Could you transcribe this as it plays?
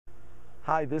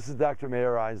Hi, this is Dr.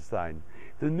 Mayor Eisenstein.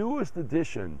 The newest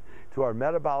addition to our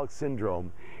metabolic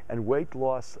syndrome and weight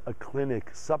loss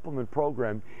clinic supplement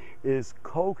program is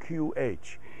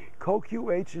CoQH.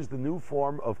 CoQH is the new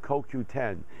form of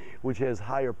CoQ10, which has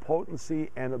higher potency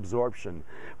and absorption.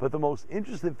 But the most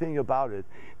interesting thing about it,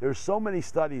 there's so many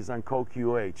studies on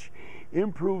CoQH.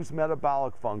 Improves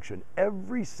metabolic function.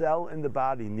 Every cell in the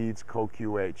body needs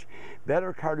CoQH.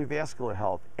 Better cardiovascular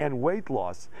health and weight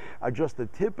loss are just the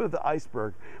tip of the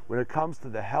iceberg when it comes to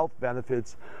the health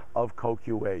benefits of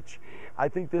CoQH. I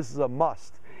think this is a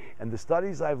must. And the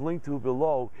studies I've linked to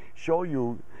below show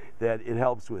you that it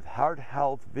helps with heart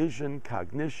health, vision,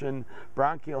 cognition,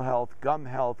 bronchial health, gum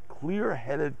health,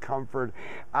 clear-headed comfort,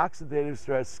 oxidative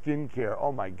stress, skin care.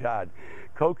 Oh my God.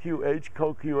 CoQH,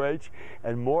 CoQH,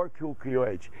 and more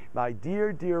CoQH. My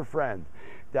dear, dear friend,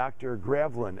 Dr.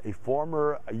 Gravlin, a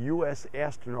former U.S.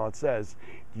 astronaut, says,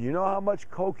 do you know how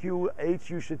much CoQH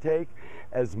you should take?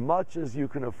 As much as you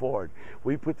can afford.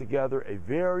 We put together a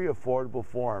very affordable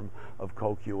form of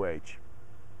CoQH.